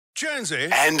Jonesy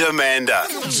and Amanda.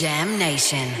 Jam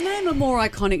Nation. Name a more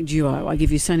iconic duo. I give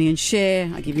you Sonny and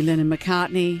Cher. I give you Lennon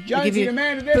McCartney. I give Jonesy you and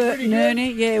Amanda, they're Bert pretty and good.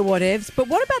 Ernie. Yeah, whatevs. But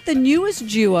what about the newest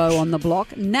duo on the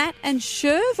block, Nat and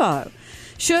Shirvo?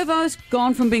 Shirvo's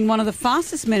gone from being one of the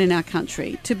fastest men in our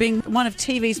country to being one of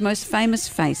TV's most famous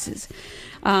faces.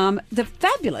 The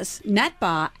fabulous Nat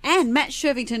Barr and Matt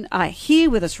Shirvington are here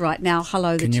with us right now.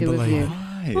 Hello, the Can you two of believe you. it? Hi,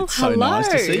 Oh, it's so nice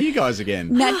to hello. see you guys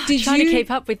again. Nat, did Trying you to keep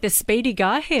up with the speedy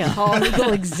guy here. Oh,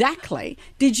 well, exactly.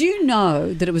 Did you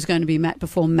know that it was going to be Matt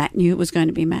before Matt knew it was going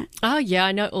to be Matt? Oh, yeah,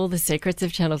 I know all the secrets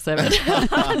of Channel 7.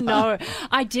 No,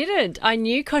 I didn't. I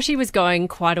knew Koshy was going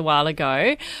quite a while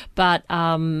ago, but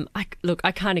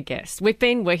I kind of guessed. We've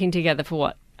been working together for,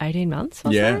 what, 18 months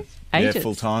or Yeah. so? Ages.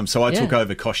 Full time. So I took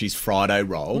over Koshy's Friday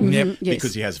role Yes.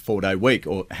 because he has a 4-day week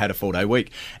or had a 4-day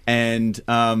week. And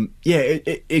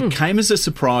it came as a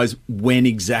surprise when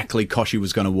exactly Koshy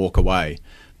was going to walk away.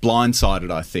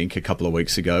 Blindsided, I think, a couple of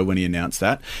weeks ago when he announced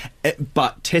that.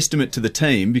 But testament to the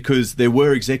team because there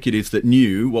were executives that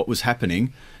knew what was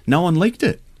happening. No one leaked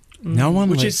it. No one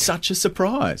Which leaked. is such a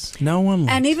surprise. No one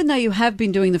leaked. And even though you have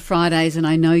been doing the Fridays and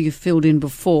I know you filled in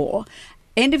before,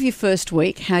 end of your first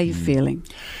week, how are you feeling?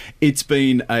 It's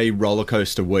been a roller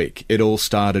coaster week. It all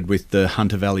started with the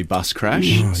Hunter Valley bus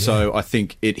crash. So I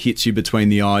think it hits you between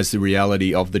the eyes, the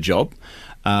reality of the job.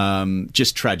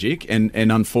 Just tragic. And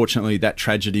unfortunately, that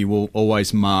tragedy will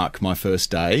always mark my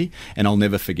first day, and I'll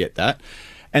never forget that.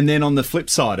 And then on the flip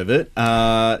side of it,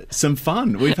 some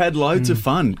fun. We've had loads of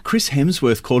fun. Chris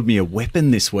Hemsworth called me a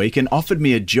weapon this week and offered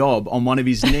me a job on one of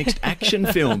his next action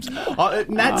films.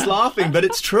 Nat's laughing, but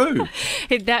it's true.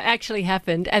 That actually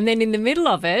happened. And then in the middle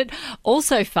of it,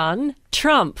 also fun,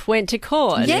 Trump went to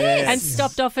court Yes. and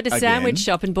stopped off at a Again. sandwich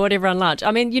shop and bought everyone lunch.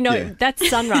 I mean, that's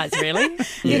sunrise, really.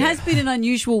 It has been an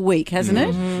unusual week, hasn't it?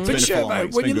 But been a full-on Shirvo, week.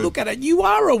 It's when been you good. look at it, you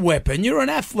are a weapon. You're an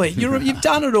athlete. You've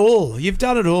done it all. You've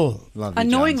done it all. Lovely,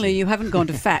 Annoyingly, Jonesy. you haven't gone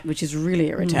to fat, which is really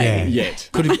irritating. Yet.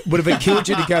 Would have it killed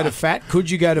you to go to fat? Could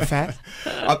you go to fat?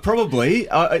 Probably.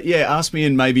 Ask me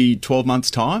in maybe 12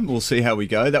 months' time. We'll see how we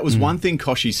go. That was one thing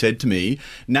Koshy said to me.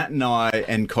 Nat and I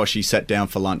and Koshy sat down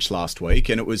for lunch last week,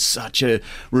 and it was such a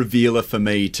revealer for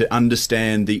me to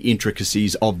understand the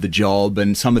intricacies of the job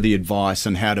and some of the advice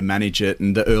and how to manage it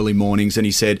and the early mornings. And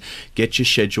he said, get your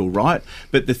schedule right.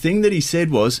 But the thing that he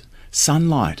said was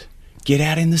sunlight. Get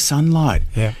out in the sunlight.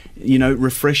 Yeah.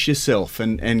 Refresh yourself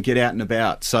and get out and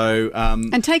about. So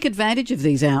And take advantage of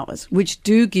these hours, which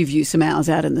do give you some hours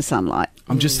out in the sunlight.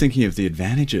 I'm just thinking of the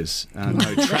advantages. No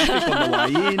traffic on the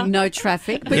way in. No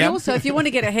traffic. But Yep. also, if you want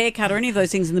to get a haircut or any of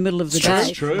those things in the middle of the That's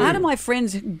day, true. a lot of my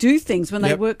friends do things when they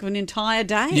Yep. work an entire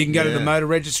day. You can go to the Yeah. motor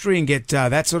registry and get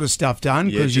that sort of stuff done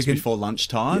Yeah, because just you can before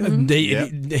lunchtime.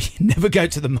 never go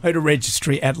to the motor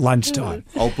registry at lunchtime.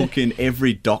 I'll book in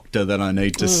every doctor that I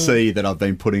need to see that I've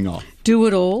been putting off. Do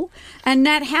it all. And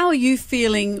Nat, how are you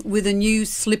feeling with a new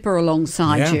slipper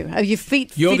alongside Yeah. you? Are your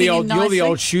feet You're fitting the in old. You're nicely? the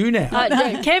old shoe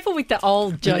now. Careful with the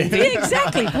old Jonesy. Yeah,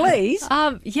 exactly, please.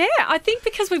 I think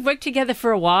because we've worked together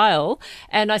for a while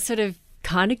and I sort of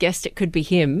kind of guessed it could be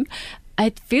him,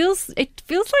 it feels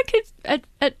like it's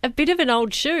a bit of an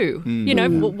old shoe.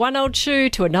 One old shoe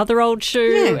to another old shoe.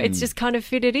 Yeah. It's just kind of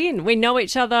fitted in. We know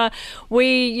each other.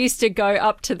 We used to go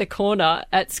up to the corner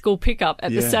at school pickup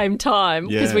at the Yeah. same time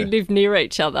because we Yeah. live near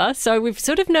each other. So we've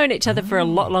sort of known each other for a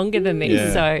lot longer than this.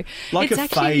 Yeah. So Like it's a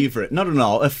actually, favourite, not an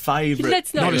old, a favourite.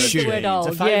 Let's not Not a use shoe. the word old.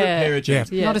 It's a favourite Yeah. pair of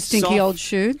jeans. Yeah. Not a stinky Soft, old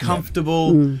shoe.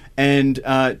 comfortable, and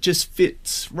just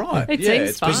fits right. It yeah, seems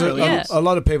it's fine, been really yeah. A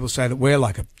lot of people say that we're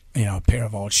like a pair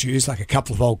of old shoes, like a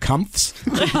couple of old comfs.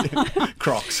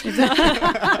 Crocs.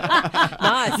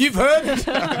 Nice. You've heard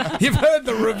it. You've heard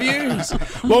the reviews.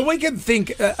 Well, we can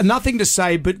think nothing to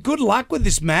say, but good luck with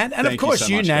this, Matt. And Thank of course, you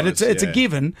so much, Nat. guys. It's a Yeah.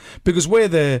 given because we're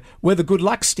the good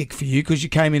luck stick for you because you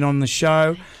came in on the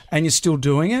show and you're still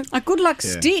doing it. A good luck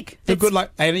stick. The good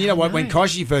luck, and you know what? When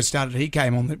Koshy first started, he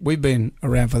came on. We've been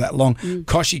around for that long.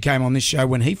 Koshy came on this show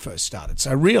when he first started.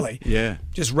 So really, Yeah.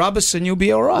 just rub us and you'll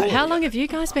be all right. How long have you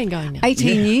guys been going now?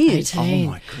 18 years. Oh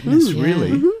my goodness,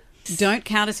 really? Don't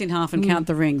count us in half and count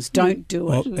the rings. Don't do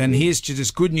it. Well, and here's to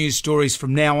just good news stories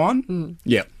from now on.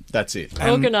 Yep, that's it.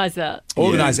 Organise that.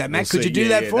 Organise Yeah, that, Matt. we'll Could see. you do Yeah,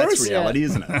 that yeah, for that's us? reality,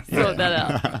 isn't it? Sort that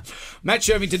out. Matt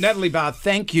Shirvington, Natalie Barr,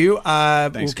 thank you. We'll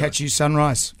guys. catch you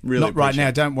sunrise. Really Not right appreciate now.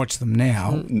 it. Don't watch them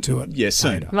now. Do it. Yeah,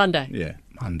 soon. later. Monday. Yeah.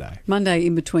 Monday. Monday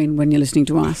in between when you're listening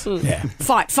to us. Yeah.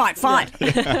 Fight, fight, fight.